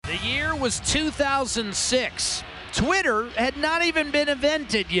The year was 2006. Twitter had not even been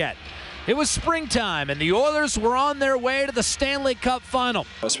invented yet. It was springtime, and the Oilers were on their way to the Stanley Cup Final.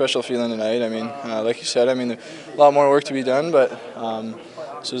 A special feeling tonight. I mean, like you said, a lot more work to be done, but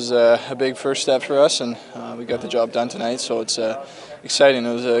this was a big first step for us, and we got the job done tonight, so it's exciting.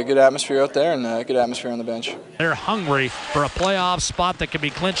 It was a good atmosphere out there and a good atmosphere on the bench. They're hungry for a playoff spot that can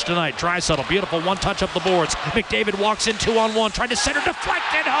be clinched tonight. Draisaitl, beautiful one-touch up the boards. McDavid walks in 2-on-1, trying to center,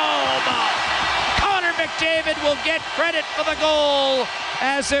 deflected home. Connor McDavid will get credit for the goal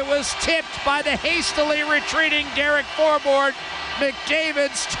as it was tipped by the hastily retreating Derek Forbort.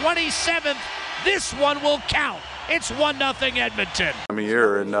 McDavid's 27th. This one will count. It's 1-0 Edmonton. I'm a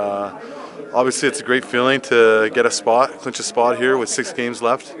year, and obviously it's a great feeling to get a spot, clinch a spot here with 6 games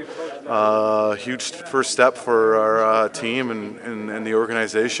left. Huge first step for our team and the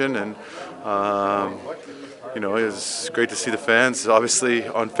organization, and you know, it's great to see the fans, obviously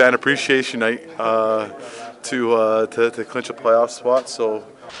on Fan Appreciation Night, to clinch a playoff spot. So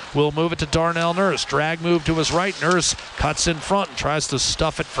we'll move it to Darnell Nurse. Drag move to his right. Nurse cuts in front and tries to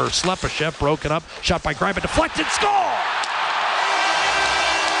stuff it for Slepyshev. Broken up. Shot by Greiba. Deflected. Score!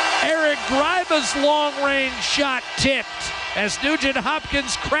 Eric Greiba's long-range shot tipped as Nugent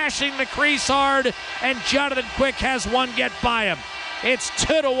Hopkins crashing the crease hard, and Jonathan Quick has one get by him. It's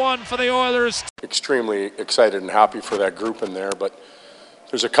 2-1 for the Oilers. Extremely excited and happy for that group in there, but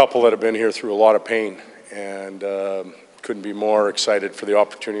there's a couple that have been here through a lot of pain, and couldn't be more excited for the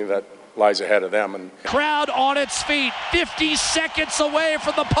opportunity that lies ahead of them. And crowd on its feet, 50 seconds away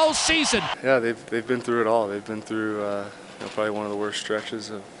from the postseason. yeah, they've been through it all. They've been through probably one of the worst stretches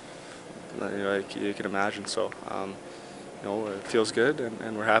of you can imagine. So it feels good,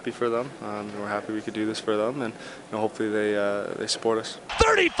 and we're happy for them. We're happy we could do this for them, and hopefully they support us.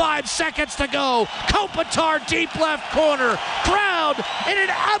 35 seconds to go. Kopitar deep left corner. Crowd in an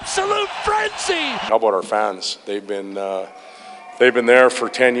absolute frenzy. How about our fans? They've been there for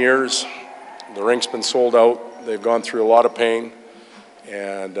 10 years. The rink's been sold out. They've gone through a lot of pain,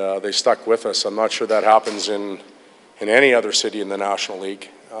 and they stuck with us. I'm not sure that happens in any other city in the National League.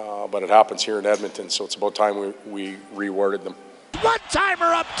 But it happens here in Edmonton, so it's about time we rewarded them.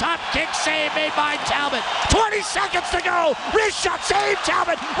 One-timer up top, kick save made by Talbot. 20 seconds to go. Wrist shot, save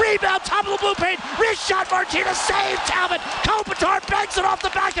Talbot. Rebound, top of the blue paint. Wrist shot, Martinez, save Talbot. Kopitar bangs it off the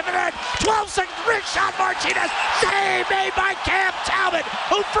back of the net. 12 seconds, wrist shot, Martinez. Save made by Cam Talbot,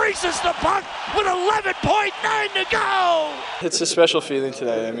 who freezes the puck with 11.9 to go. It's a special feeling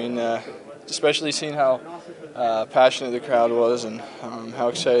today. Especially seeing how passionate the crowd was and how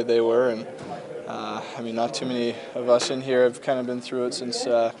excited they were, and not too many of us in here have kind of been through it since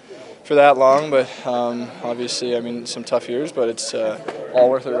for that long, but obviously some tough years, but it's all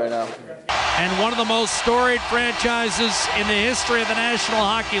worth it right now. And one of the most storied franchises in the history of the National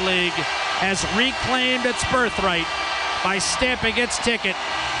Hockey League has reclaimed its birthright by stamping its ticket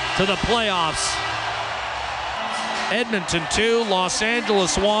to the playoffs. Edmonton 2, Los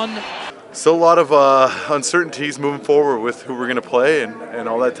Angeles 1. Still a lot of uncertainties moving forward with who we're going to play and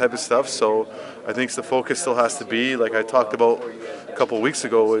all that type of stuff. So I think the focus still has to be, like I talked about a couple of weeks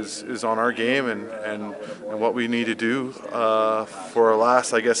ago, is on our game and what we need to do for our last,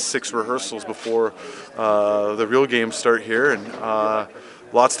 6 rehearsals before the real games start here. And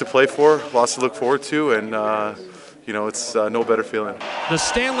lots to play for, lots to look forward to, and it's no better feeling. The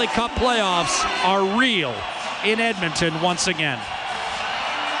Stanley Cup playoffs are real in Edmonton once again.